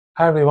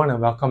Hi everyone and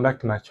welcome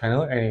back to my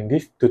channel, and in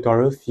this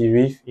tutorial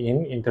series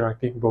in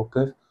Interactive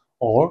Brokers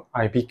or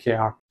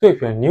IBKR. So if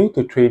you're new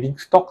to trading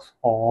stocks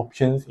or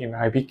options in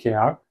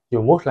IBKR,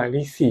 you'll most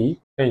likely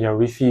see that you're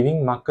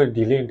receiving market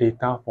delayed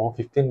data for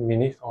 15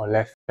 minutes or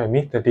less. That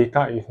means the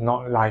data is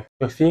not live.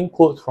 You're seeing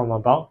quotes from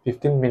about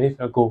 15 minutes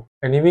ago.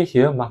 Anyway,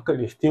 here market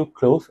is still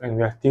closed and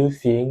we are still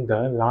seeing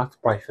the last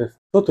prices.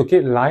 So to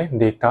get live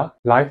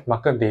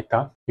market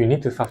data, you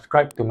need to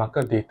subscribe to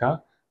market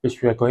data,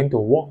 which we are going to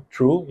walk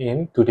through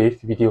in today's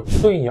video.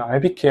 So in your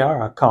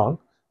IBKR account,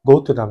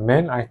 go to the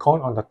main icon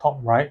on the top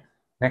right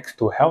next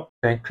to help,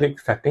 then click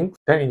settings.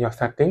 Then in your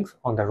settings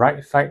on the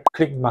right side,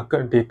 click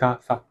market data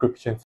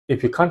subscriptions.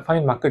 If you can't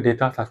find market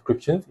data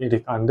subscriptions, it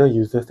is under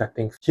user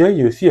settings. Here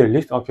you see a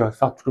list of your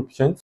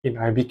subscriptions in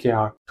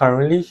IBKR.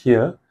 Currently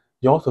here,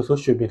 yours also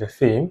should be the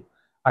same.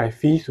 I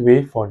fees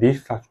waived for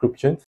these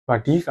subscriptions,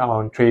 but these are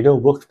on Trader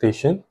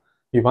Workstation.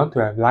 We want to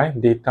have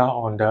live data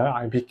on the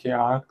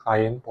IBKR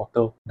client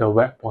portal, the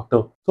web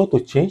portal. So to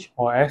change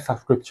or add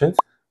subscriptions,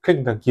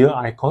 click the gear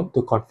icon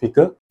to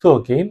configure. So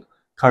again,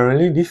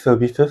 currently these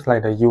services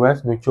like the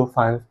US mutual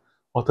funds,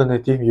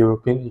 alternative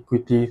European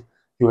equities,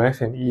 US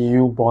and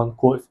EU bond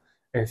quotes,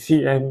 and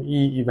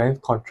CME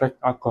event contracts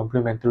are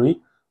complimentary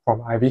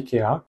from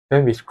IBKR.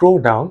 Then we scroll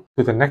down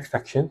to the next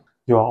section.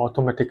 You are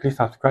automatically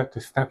subscribed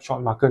to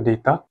snapshot market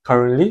data.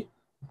 Currently,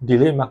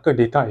 delayed market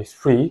data is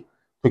free.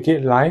 To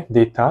get live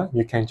data,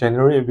 you can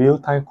generate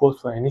real-time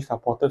quotes for any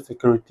supported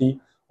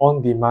security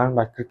on demand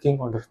by clicking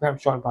on the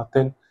snapshot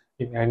button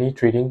in any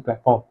trading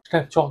platform.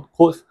 Snapshot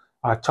quotes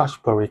are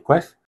charged per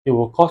request. It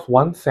will cost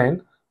 1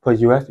 cent per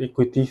US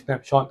equity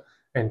snapshot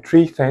and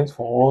 3 cents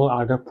for all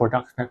other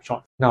product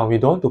snapshots. Now, we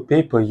don't want to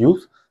pay per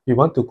use. We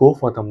want to go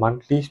for the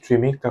monthly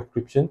streaming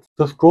subscription.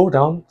 So scroll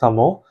down some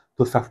more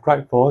to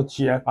subscribe for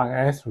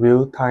GFIS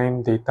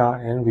real-time data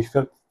and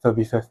research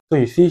services. So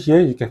you see here,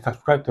 you can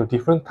subscribe to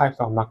different types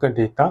of market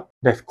data.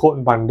 There's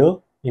quote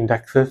bundle,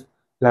 indexes,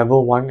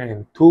 level 1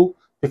 and 2,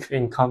 fixed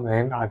income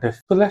and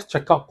others. So let's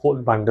check out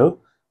quote bundle.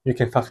 You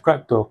can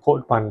subscribe to a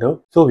quote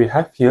bundle. So we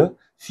have here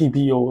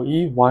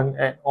CBOE 1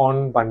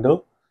 add-on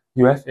bundle,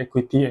 US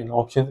equity and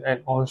options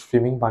add-on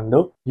streaming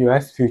bundle,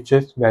 US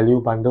futures value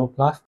bundle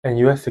plus, and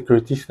US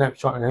security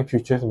snapshot and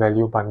futures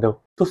value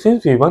bundle. So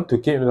since we want to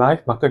get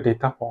live market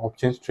data for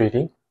options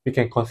trading, we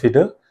can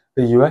consider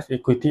the US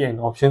equity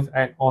and options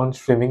add-on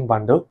streaming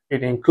bundle.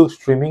 It includes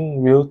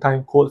streaming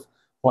real-time quotes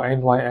for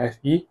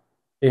NYSE,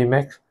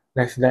 AMEX,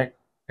 NASDAQ,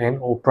 and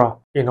OPRA.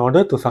 In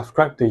order to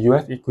subscribe to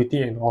US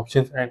equity and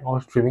options add-on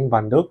streaming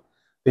bundle,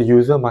 the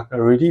user must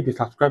already be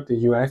subscribed to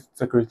US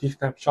security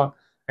snapshot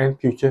and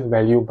futures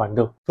value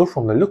bundle. So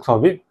from the looks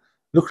of it,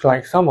 looks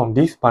like some of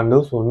these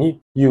bundles will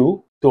need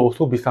you to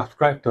also be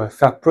subscribed to a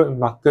separate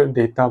market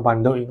data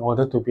bundle in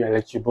order to be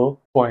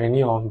eligible for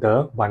any of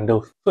the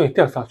bundles. So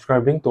instead of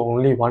subscribing to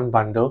only one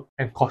bundle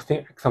and costing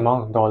X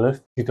amount of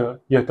dollars, you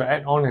have to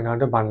add on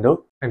another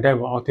bundle, and that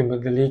will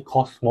ultimately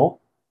cost more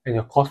and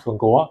your cost will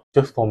go up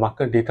just for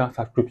market data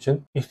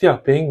subscription. Instead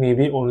of paying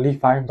maybe only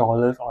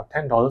 $5 or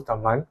 $10 a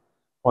month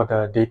for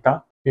the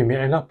data, you may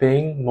end up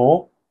paying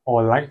more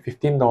or like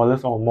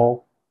 $15 or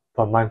more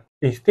per month.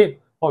 Instead,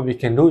 what we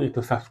can do is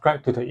to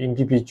subscribe to the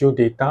individual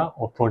data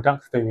or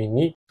products that we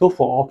need. So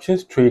for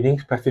options trading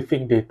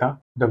specific data,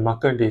 the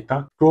market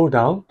data, scroll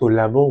down to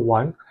level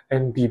 1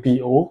 and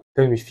BBO.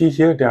 Then we see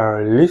here there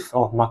are a list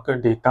of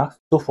market data.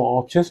 So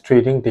for options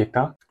trading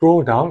data,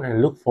 scroll down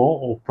and look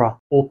for OPRA,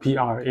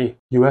 OPRA,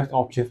 US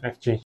Options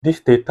Exchange. This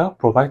data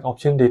provides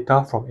option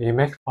data from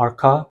AMEX,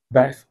 ARCA,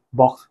 BATS,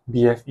 BOX,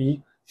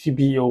 BSE,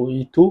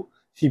 CBOE2,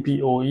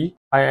 CBOE,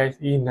 ISE,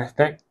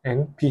 NASDAQ,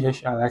 and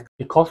PHLX.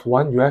 It costs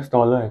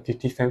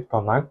 $1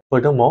 per month.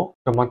 Furthermore,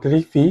 the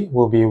monthly fee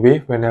will be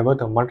waived whenever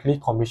the monthly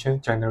commission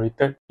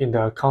generated in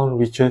the account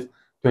reaches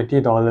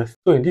 $20.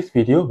 So in this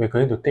video, we're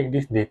going to take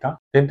this data,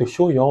 then to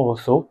show you all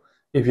also,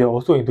 if you're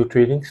also into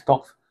trading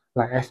stocks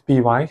like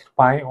SPY,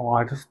 SPY,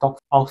 or other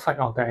stocks outside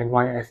of the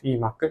NYSE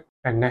market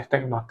and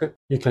NASDAQ market,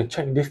 you can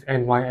check this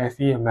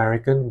NYSE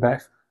American,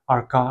 BATS,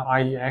 ARCA,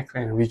 IEX,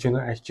 and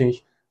Regional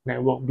Exchange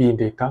Network B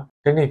data.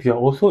 Then if you're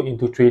also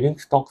into trading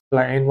stocks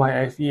like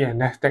NYSE and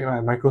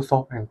NASDAQ like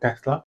Microsoft and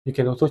Tesla, you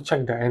can also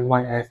check the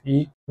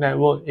NYSE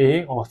Network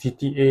A or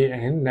CTA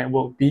and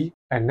Network B,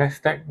 and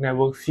NASDAQ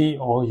Network C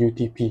or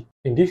UTP.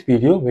 In this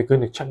video, we're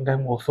going to check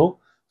them also.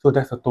 So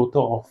that's a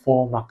total of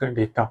 4 market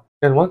data.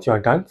 Then once you're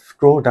done,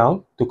 scroll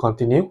down to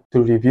continue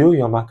to review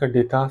your market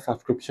data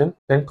subscription.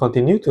 Then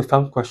continue to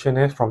some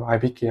questionnaires from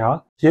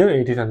IBKR. Here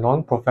it is a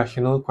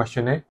non-professional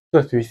questionnaire. So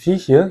as we see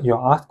here,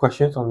 you're asked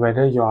questions on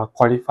whether you are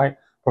qualified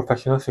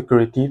professional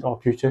securities or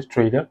futures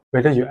trader,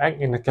 whether you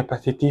act in a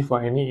capacity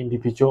for any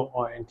individual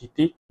or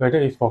entity, whether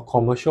it's for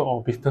commercial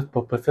or business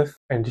purposes,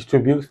 and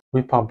distributes,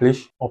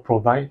 republish, or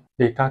provide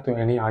data to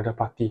any other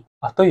party.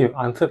 After you've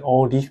answered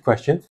all these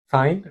questions,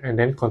 sign and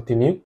then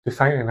continue to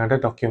sign another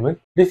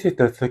document. This is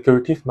the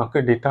Securities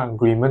Market Data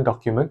Agreement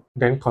document.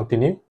 Then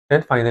continue.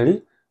 Then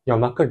finally, your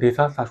market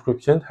data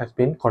subscription has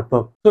been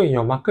confirmed. So in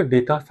your market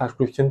data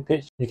subscription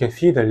page, you can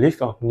see the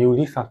list of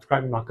newly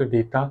subscribed market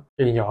data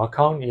in your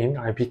account in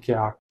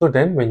IBKR. So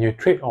then when you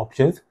trade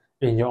options,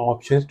 in your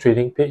options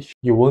trading page,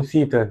 you won't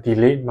see the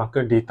delayed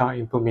market data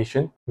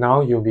information.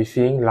 Now you'll be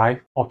seeing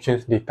live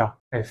options data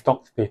and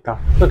stocks data.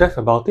 So that's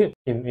about it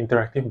in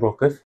Interactive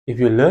Brokers. If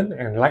you learned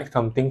and liked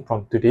something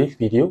from today's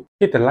video,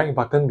 hit the like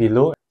button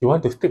below. If you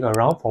want to stick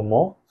around for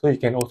more, so you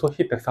can also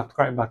hit the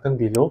subscribe button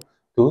below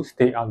to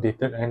stay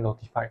updated and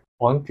notified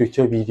on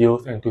future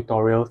videos and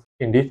tutorials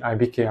in this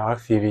IBKR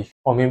series.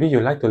 Or maybe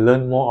you'd like to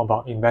learn more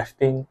about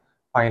investing,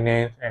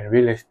 finance and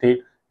real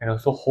estate, and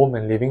also home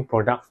and living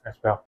products as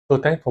well. So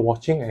thanks for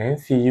watching and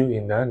see you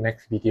in the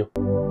next video.